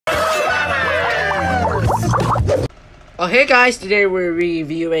Oh hey guys, today we're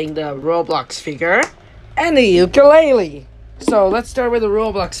reviewing the Roblox figure and the ukulele. So let's start with the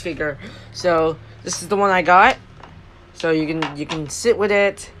Roblox figure. So this is the one I got. So you can sit with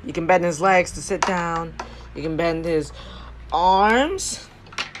it, you can bend his legs to sit down, you can bend his arms,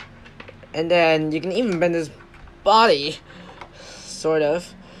 and then you can even bend his body, sort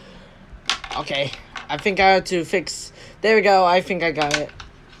of. Okay, I think I have to fix, there we go, I think I got it.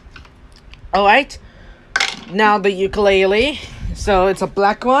 Alright. Now the ukulele, so it's a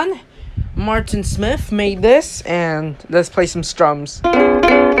black one. Martin Smith made this, and let's play some strums.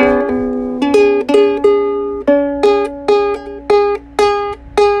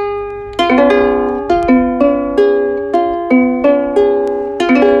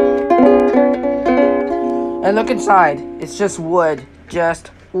 And look inside, it's just wood,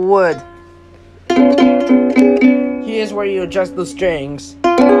 Here's where you adjust the strings.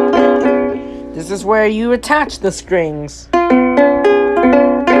 This is where you attach the strings.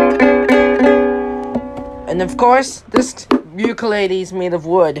 And of course, this ukulele is made of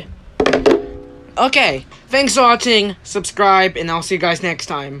wood. Okay, thanks for watching, subscribe, and I'll see you guys next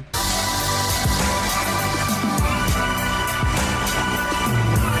time.